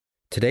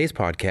Today's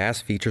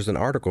podcast features an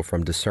article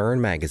from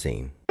Discern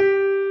Magazine.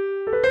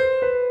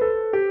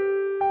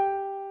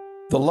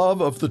 The love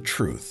of the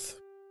truth.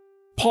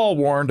 Paul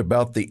warned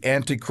about the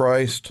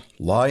Antichrist,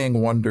 lying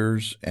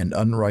wonders, and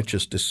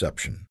unrighteous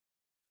deception.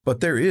 But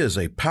there is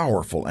a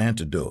powerful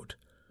antidote,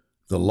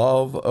 the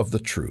love of the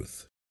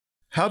truth.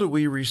 How do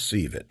we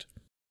receive it?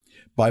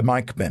 By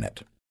Mike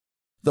Bennett.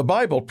 The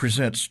Bible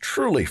presents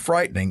truly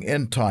frightening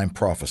end-time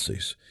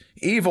prophecies.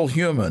 Evil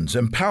humans,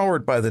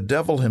 empowered by the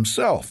devil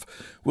himself,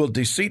 will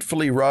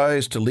deceitfully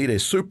rise to lead a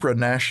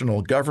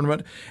supranational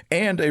government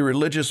and a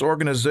religious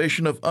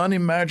organization of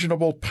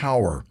unimaginable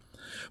power.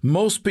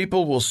 Most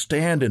people will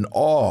stand in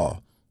awe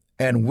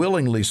and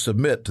willingly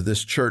submit to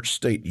this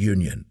church-state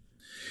union.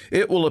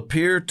 It will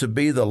appear to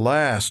be the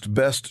last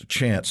best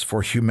chance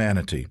for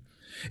humanity.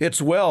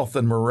 Its wealth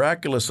and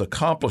miraculous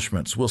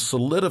accomplishments will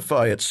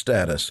solidify its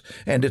status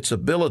and its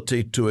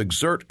ability to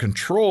exert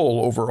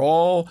control over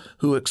all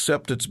who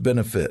accept its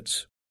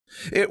benefits.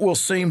 It will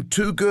seem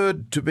too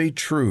good to be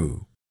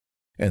true,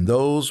 and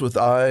those with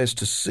eyes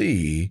to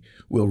see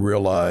will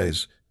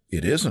realize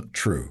it isn't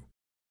true.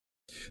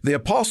 The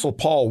Apostle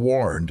Paul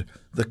warned,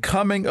 "The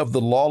coming of the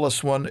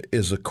lawless one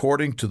is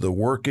according to the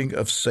working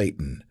of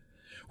Satan,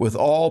 with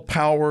all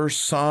powers,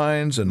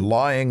 signs, and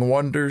lying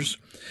wonders,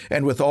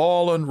 and with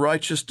all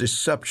unrighteous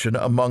deception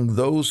among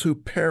those who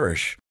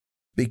perish,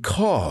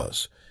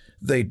 because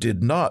they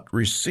did not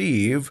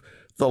receive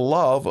the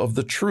love of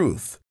the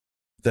truth,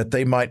 that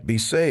they might be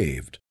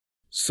saved."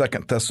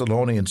 2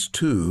 Thessalonians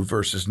 2,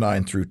 verses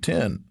 9 through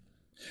 10.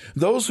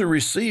 Those who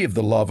receive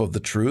the love of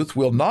the truth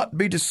will not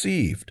be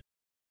deceived,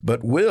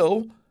 but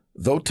will,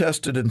 though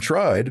tested and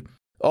tried,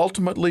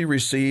 ultimately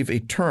receive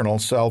eternal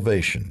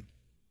salvation.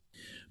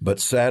 But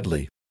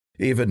sadly,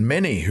 even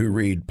many who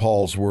read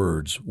Paul's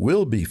words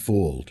will be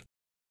fooled.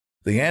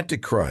 The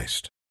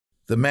Antichrist,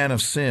 the man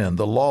of sin,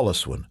 the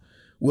lawless one,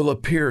 will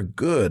appear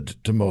good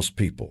to most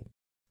people.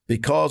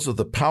 Because of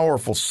the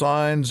powerful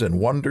signs and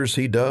wonders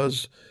he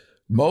does,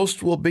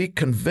 most will be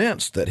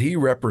convinced that he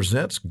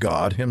represents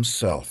God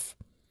himself.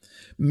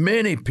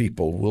 Many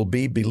people will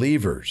be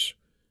believers,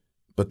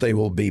 but they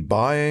will be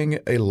buying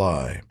a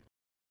lie.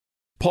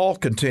 Paul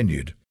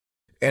continued,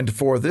 "And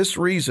for this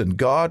reason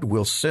God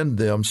will send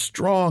them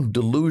strong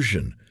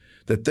delusion,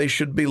 that they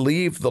should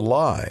believe the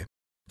lie,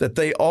 that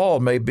they all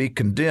may be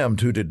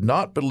condemned who did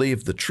not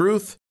believe the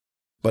truth,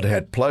 but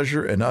had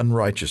pleasure in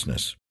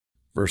unrighteousness."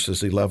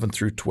 Verses 11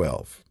 through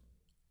 12.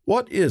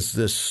 What is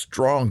this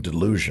strong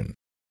delusion,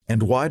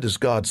 and why does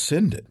God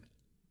send it?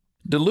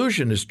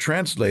 Delusion is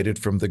translated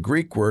from the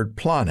Greek word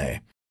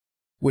plane,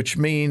 which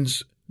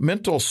means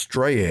mental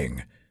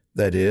straying,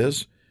 that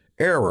is,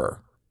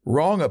 error,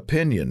 wrong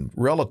opinion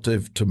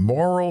relative to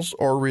morals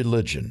or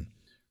religion,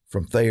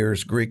 from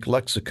Thayer's Greek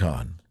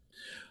lexicon.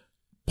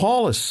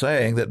 Paul is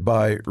saying that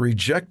by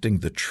rejecting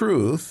the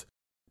truth,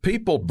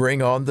 people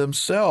bring on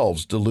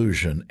themselves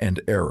delusion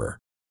and error,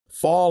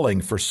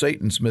 falling for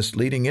Satan's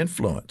misleading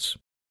influence.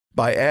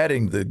 By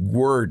adding the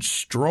word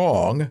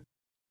strong,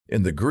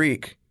 in the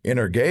Greek,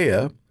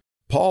 energeia,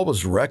 Paul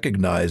was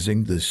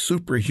recognizing the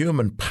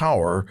superhuman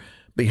power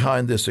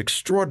behind this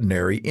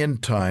extraordinary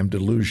end-time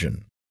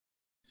delusion.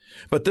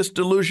 But this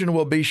delusion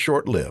will be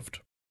short-lived.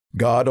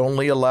 God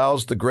only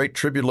allows the Great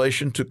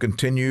Tribulation to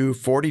continue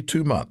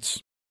 42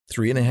 months,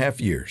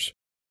 3.5 years,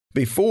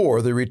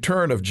 before the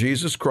return of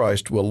Jesus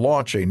Christ will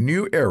launch a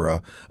new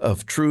era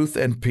of truth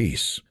and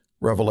peace.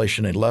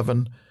 Revelation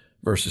 11,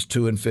 verses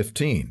 2 and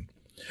 15.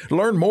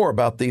 Learn more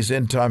about these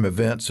end-time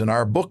events in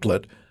our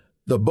booklet,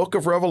 The Book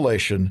of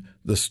Revelation,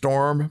 The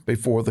Storm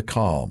Before the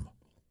Calm.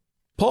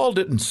 Paul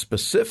didn't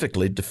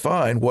specifically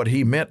define what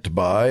he meant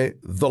by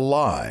the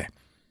lie,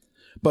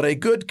 but a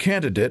good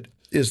candidate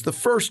is the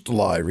first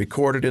lie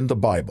recorded in the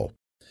Bible.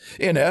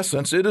 In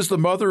essence, it is the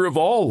mother of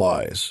all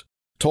lies,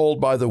 told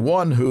by the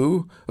one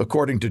who,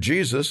 according to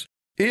Jesus,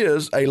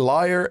 is a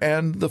liar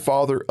and the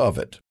father of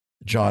it.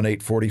 John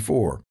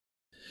 8:44.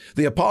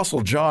 The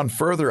Apostle John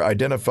further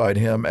identified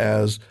him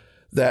as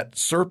that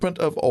serpent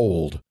of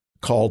old,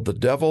 called the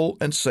devil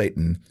and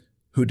Satan,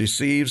 who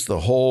deceives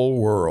the whole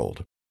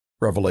world.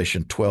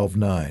 Revelation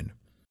 12:9.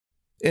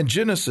 In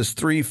Genesis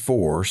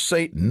 3:4,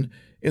 Satan,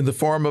 in the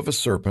form of a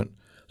serpent,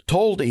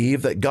 told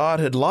Eve that God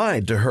had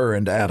lied to her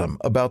and Adam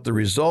about the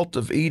result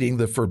of eating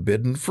the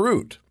forbidden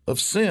fruit of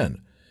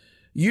sin.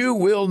 "You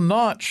will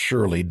not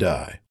surely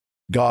die."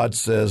 God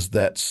says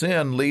that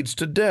sin leads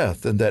to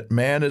death and that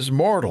man is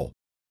mortal.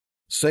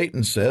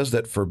 Satan says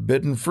that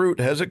forbidden fruit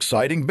has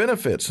exciting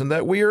benefits and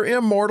that we are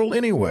immortal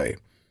anyway.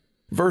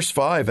 Verse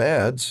 5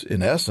 adds,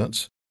 in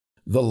essence,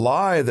 the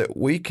lie that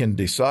we can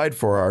decide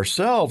for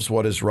ourselves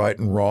what is right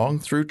and wrong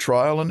through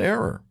trial and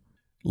error.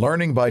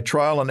 Learning by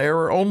trial and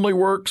error only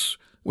works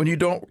when you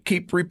don't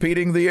keep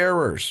repeating the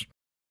errors.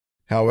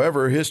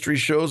 However, history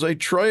shows a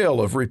trail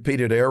of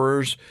repeated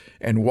errors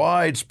and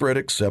widespread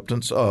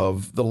acceptance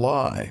of the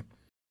lie.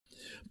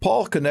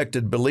 Paul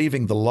connected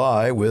believing the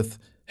lie with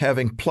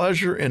having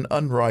pleasure in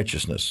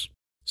unrighteousness,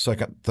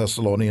 2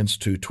 Thessalonians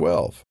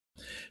 2:12.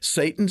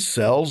 Satan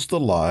sells the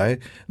lie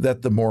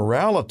that the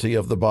morality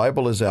of the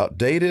Bible is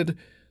outdated,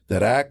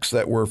 that acts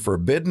that were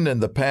forbidden in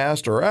the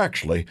past are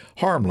actually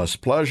harmless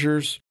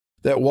pleasures,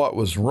 that what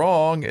was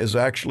wrong is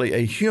actually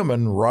a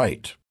human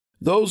right.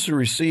 Those who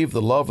receive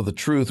the love of the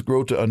truth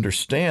grow to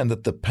understand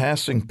that the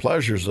passing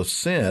pleasures of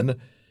sin,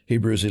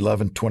 Hebrews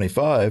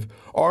 11:25,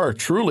 are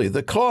truly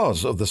the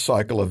cause of the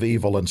cycle of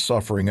evil and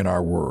suffering in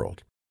our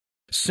world.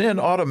 Sin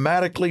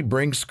automatically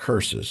brings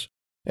curses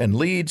and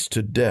leads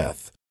to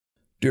death,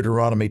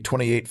 Deuteronomy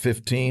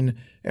 28:15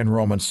 and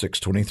Romans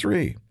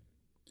 6:23.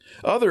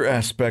 Other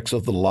aspects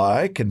of the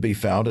lie can be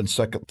found in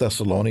 2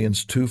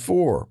 Thessalonians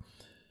 2:4,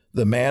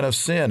 the man of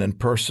sin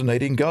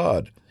impersonating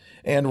God,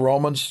 and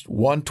Romans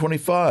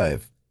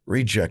 1:25,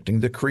 rejecting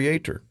the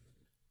Creator.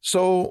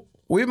 So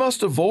we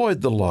must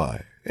avoid the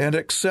lie and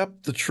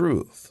accept the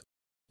truth.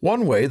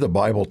 One way the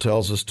Bible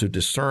tells us to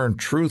discern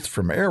truth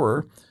from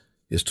error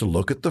is to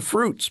look at the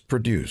fruits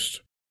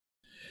produced.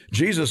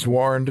 Jesus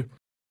warned,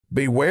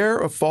 "Beware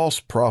of false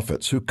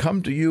prophets who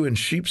come to you in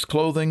sheep's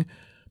clothing,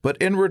 but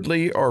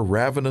inwardly are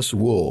ravenous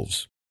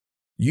wolves.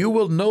 You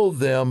will know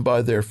them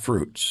by their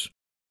fruits.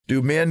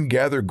 Do men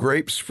gather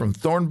grapes from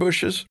thorn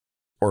bushes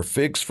or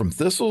figs from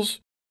thistles?"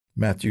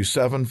 Matthew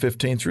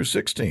 7:15 through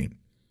 16.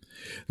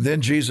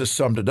 Then Jesus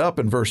summed it up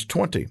in verse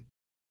 20.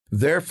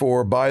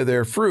 "Therefore, by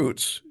their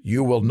fruits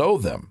you will know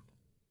them."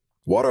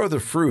 What are the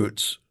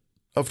fruits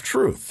of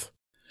truth?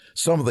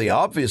 Some of the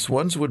obvious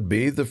ones would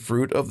be the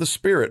fruit of the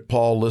Spirit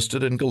Paul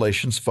listed in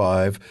Galatians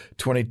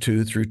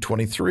 5:22 through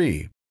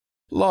 23.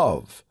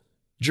 Love,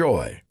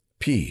 joy,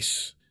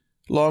 peace,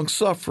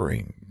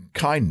 long-suffering,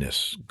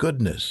 kindness,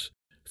 goodness,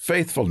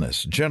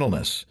 faithfulness,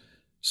 gentleness,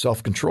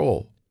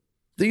 self-control.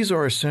 These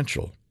are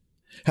essential.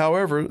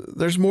 However,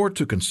 there's more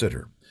to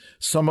consider.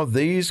 Some of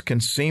these can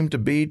seem to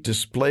be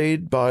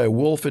displayed by a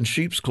wolf in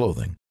sheep's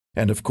clothing,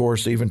 and of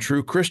course, even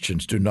true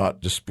Christians do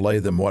not display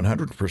them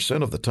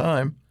 100% of the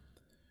time.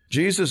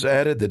 Jesus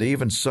added that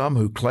even some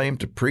who claim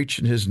to preach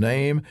in His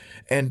name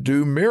and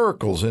do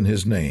miracles in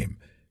His name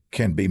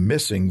can be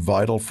missing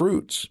vital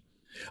fruits.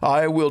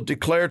 "I will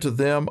declare to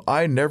them,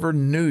 I never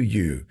knew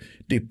you.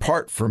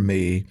 Depart from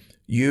me,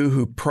 you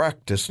who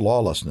practice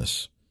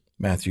lawlessness."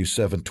 Matthew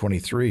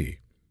 7:23.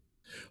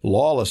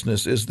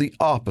 Lawlessness is the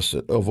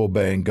opposite of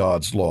obeying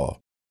God's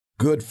law.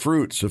 Good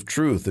fruits of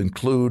truth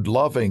include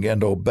loving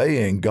and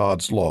obeying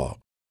God's law.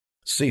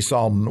 See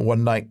Psalm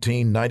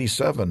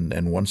 119:97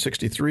 and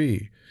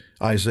 163,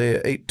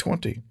 Isaiah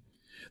 8:20.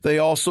 They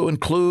also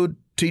include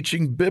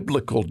teaching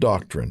biblical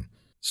doctrine,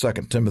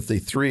 2 Timothy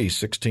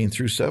 3:16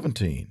 through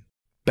 17.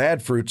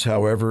 Bad fruits,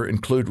 however,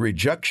 include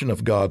rejection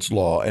of God's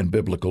law and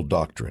biblical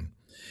doctrine.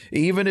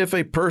 Even if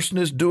a person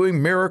is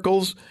doing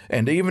miracles,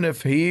 and even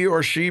if he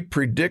or she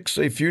predicts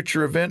a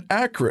future event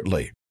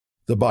accurately,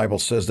 the Bible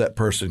says that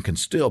person can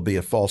still be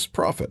a false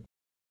prophet.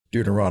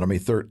 Deuteronomy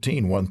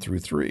 13:1 through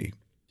 3.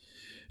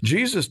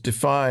 Jesus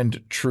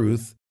defined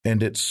truth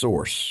and its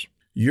source.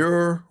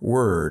 Your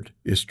word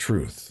is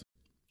truth.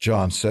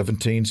 John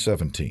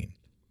 17:17.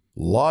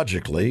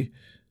 Logically,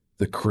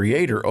 the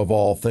Creator of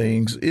all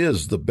things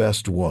is the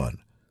best one,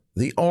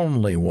 the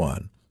only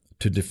one,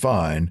 to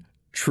define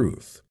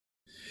truth.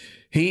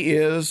 He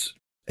is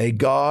a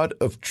God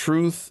of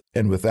truth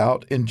and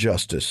without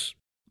injustice.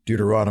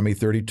 Deuteronomy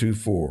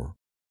 32:4.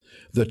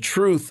 The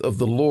truth of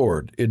the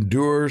Lord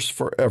endures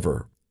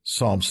forever.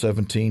 Psalm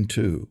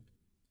 17:2.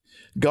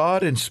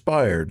 God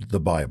inspired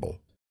the Bible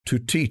to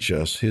teach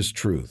us His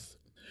truth.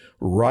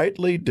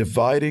 Rightly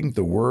dividing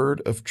the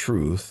word of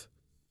truth,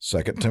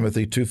 2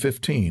 Timothy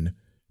 2:15,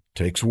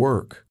 takes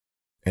work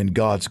and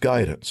God's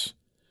guidance,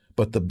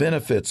 but the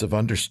benefits of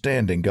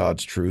understanding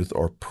God's truth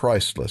are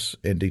priceless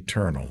and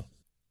eternal.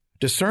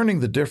 Discerning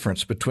the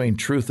difference between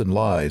truth and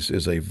lies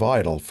is a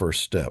vital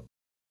first step.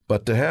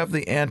 But to have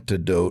the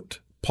antidote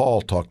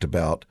Paul talked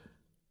about,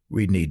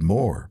 we need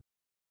more.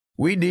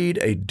 We need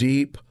a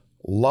deep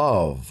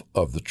love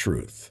of the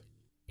truth.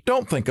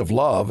 Don't think of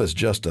love as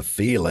just a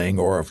feeling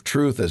or of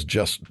truth as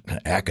just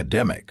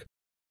academic.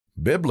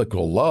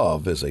 Biblical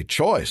love is a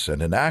choice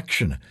and an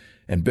action,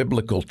 and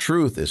biblical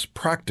truth is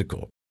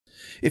practical.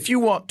 If you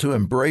want to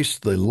embrace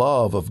the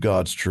love of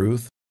God's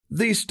truth,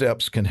 these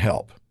steps can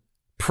help.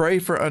 Pray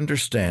for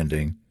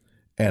understanding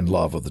and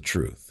love of the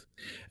truth.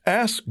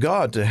 Ask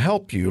God to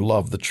help you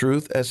love the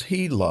truth as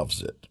He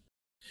loves it.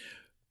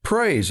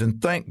 Praise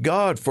and thank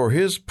God for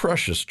His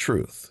precious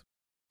truth.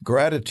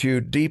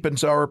 Gratitude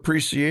deepens our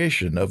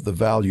appreciation of the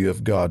value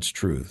of God's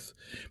truth.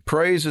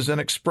 Praise is an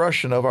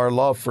expression of our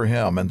love for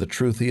Him and the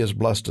truth He has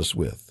blessed us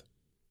with.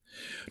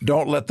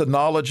 Don't let the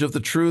knowledge of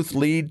the truth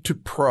lead to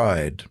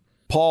pride.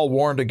 Paul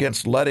warned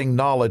against letting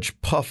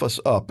knowledge puff us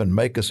up and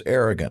make us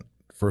arrogant.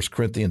 1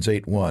 Corinthians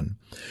 8:1.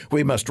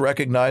 We must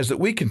recognize that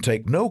we can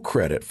take no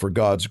credit for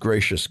God's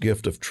gracious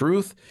gift of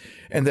truth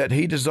and that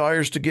He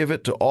desires to give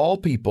it to all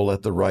people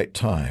at the right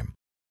time.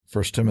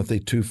 1 Timothy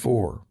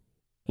 2:4.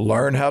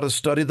 Learn how to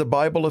study the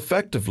Bible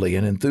effectively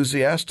and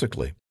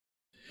enthusiastically.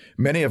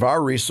 Many of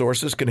our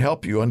resources can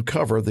help you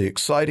uncover the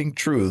exciting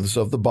truths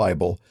of the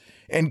Bible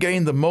and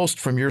gain the most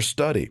from your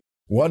study.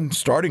 One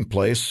starting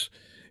place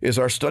is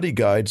our study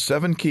guide,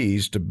 7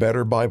 Keys to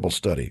Better Bible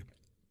Study.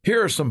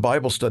 Here are some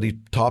Bible study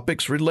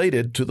topics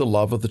related to the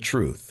love of the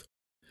truth.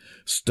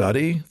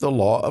 Study the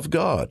law of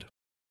God.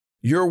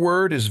 Your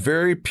word is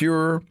very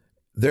pure,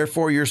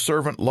 therefore your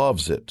servant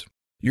loves it.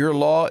 Your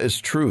law is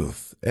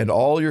truth, and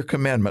all your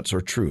commandments are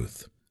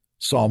truth.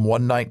 Psalm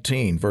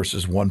 119,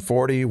 verses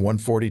 140,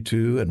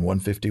 142, and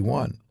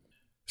 151.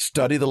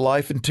 Study the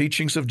life and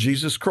teachings of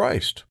Jesus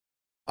Christ.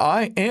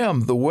 I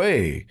am the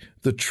way,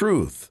 the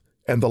truth,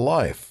 and the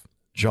life.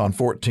 John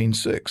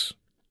 14:6.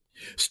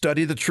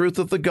 Study the truth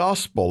of the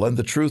gospel and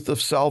the truth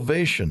of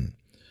salvation.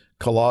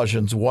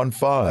 Colossians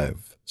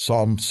 1:5,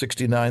 Psalm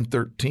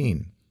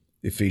 69:13,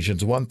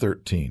 Ephesians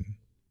 1:13.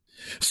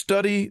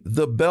 Study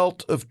the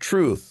belt of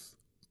truth,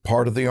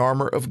 part of the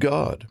armor of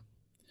God.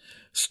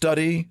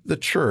 Study the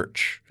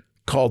church,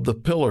 called the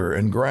pillar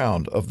and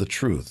ground of the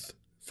truth.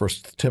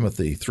 1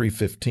 Timothy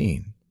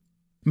 3:15.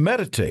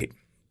 Meditate.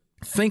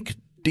 Think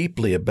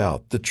deeply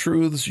about the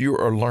truths you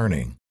are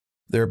learning,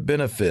 their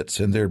benefits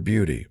and their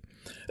beauty.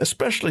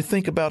 Especially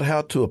think about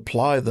how to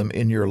apply them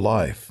in your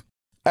life.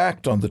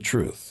 Act on the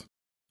truth.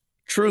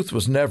 Truth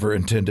was never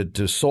intended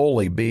to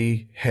solely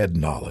be head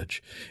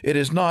knowledge. It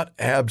is not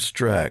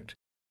abstract.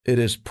 It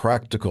is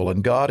practical,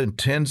 and God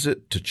intends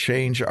it to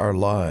change our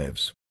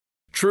lives.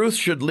 Truth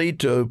should lead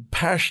to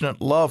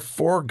passionate love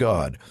for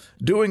God,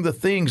 doing the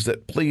things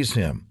that please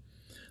Him.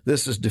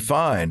 This is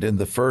defined in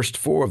the first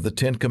 4 of the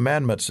 10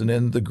 Commandments and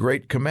in the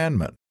Great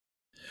Commandment.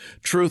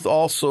 Truth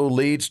also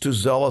leads to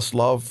zealous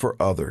love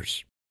for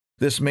others.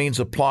 This means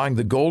applying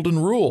the Golden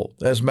Rule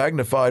as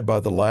magnified by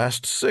the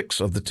last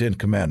 6 of the 10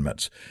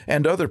 Commandments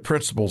and other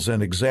principles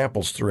and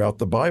examples throughout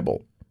the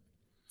Bible.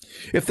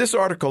 If this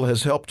article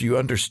has helped you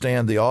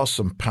understand the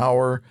awesome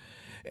power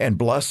and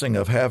blessing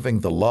of having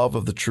the love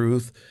of the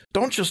truth,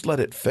 don't just let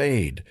it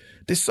fade.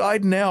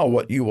 Decide now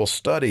what you will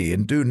study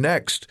and do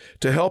next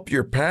to help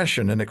your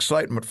passion and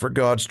excitement for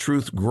God's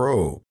truth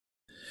grow.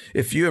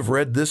 If you have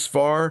read this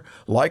far,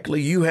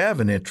 likely you have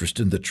an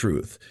interest in the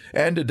truth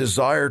and a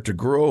desire to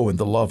grow in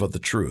the love of the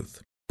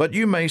truth. But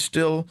you may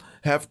still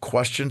have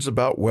questions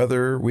about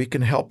whether we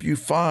can help you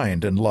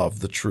find and love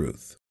the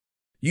truth.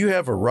 You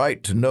have a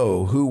right to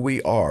know who we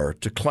are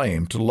to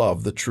claim to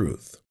love the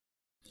truth.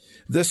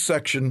 This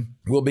section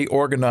will be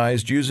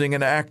organized using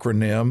an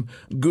acronym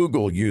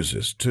Google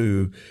uses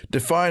to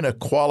define a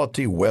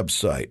quality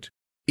website.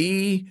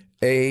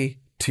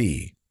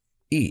 EAT.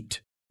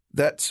 EAT.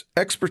 That's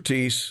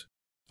expertise,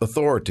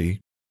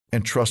 authority,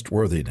 and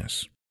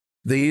trustworthiness.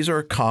 These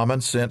are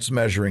common sense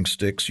measuring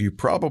sticks you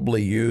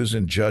probably use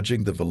in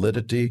judging the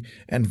validity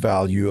and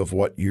value of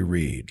what you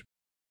read.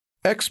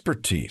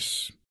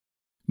 Expertise.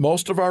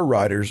 Most of our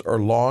writers are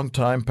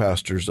longtime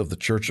pastors of the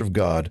Church of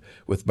God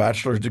with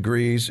bachelor's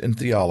degrees in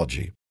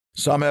theology.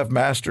 Some have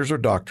master's or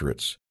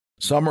doctorates.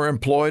 Some are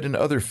employed in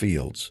other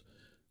fields.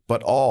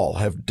 But all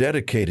have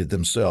dedicated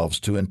themselves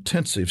to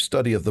intensive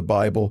study of the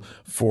Bible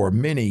for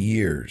many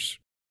years.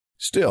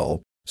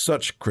 Still,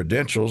 such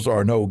credentials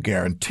are no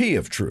guarantee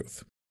of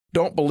truth.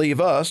 Don't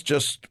believe us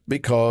just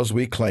because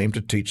we claim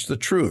to teach the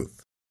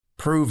truth.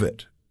 Prove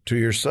it to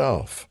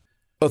yourself.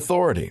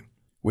 Authority.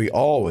 We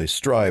always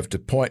strive to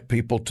point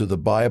people to the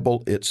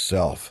Bible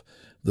itself,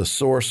 the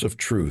source of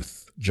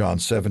truth, John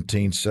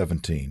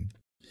 17:17.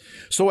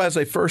 So as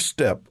a first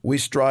step, we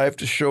strive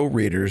to show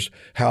readers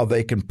how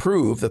they can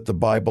prove that the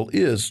Bible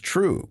is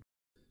true.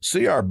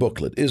 See our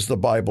booklet, Is the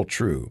Bible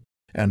True?,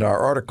 and our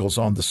articles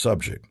on the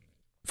subject.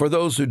 For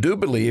those who do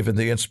believe in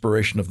the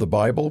inspiration of the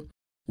Bible,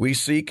 we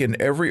seek in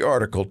every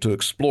article to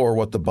explore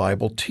what the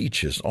Bible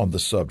teaches on the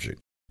subject.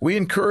 We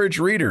encourage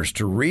readers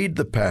to read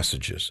the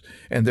passages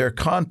and their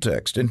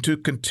context and to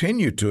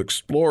continue to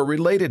explore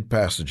related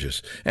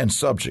passages and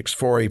subjects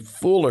for a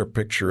fuller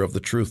picture of the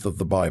truth of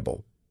the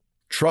Bible.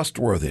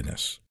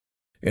 Trustworthiness.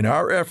 In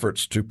our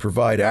efforts to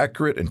provide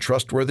accurate and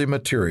trustworthy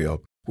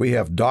material, we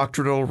have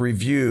doctrinal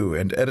review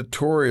and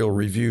editorial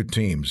review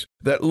teams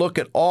that look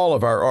at all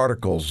of our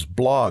articles,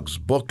 blogs,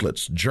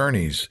 booklets,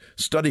 journeys,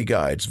 study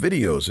guides,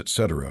 videos,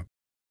 etc.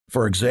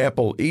 For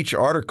example, each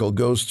article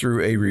goes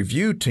through a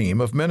review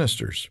team of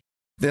ministers.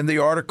 Then the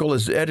article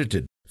is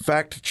edited,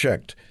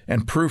 fact-checked,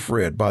 and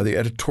proofread by the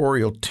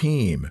editorial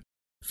team.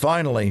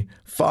 Finally,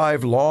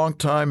 5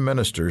 longtime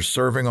ministers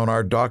serving on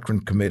our doctrine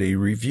committee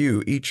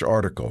review each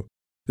article.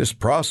 This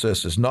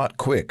process is not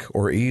quick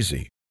or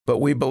easy, but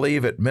we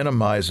believe it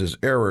minimizes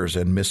errors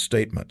and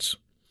misstatements.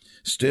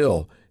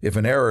 Still, if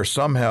an error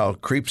somehow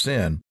creeps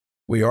in,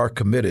 we are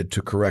committed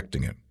to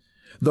correcting it.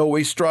 Though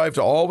we strive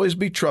to always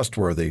be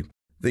trustworthy,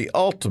 the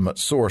ultimate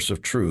source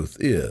of truth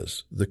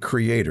is the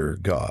Creator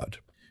God.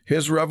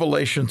 His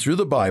revelation through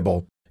the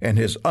Bible and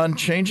His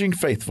unchanging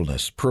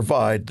faithfulness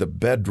provide the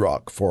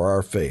bedrock for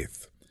our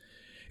faith.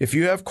 If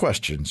you have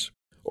questions,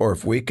 or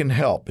if we can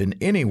help in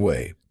any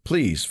way,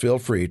 please feel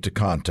free to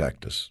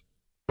contact us.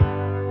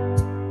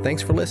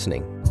 Thanks for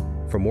listening.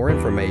 For more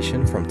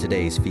information from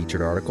today's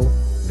featured article,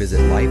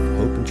 visit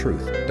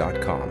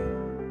lifehopeandtruth.com.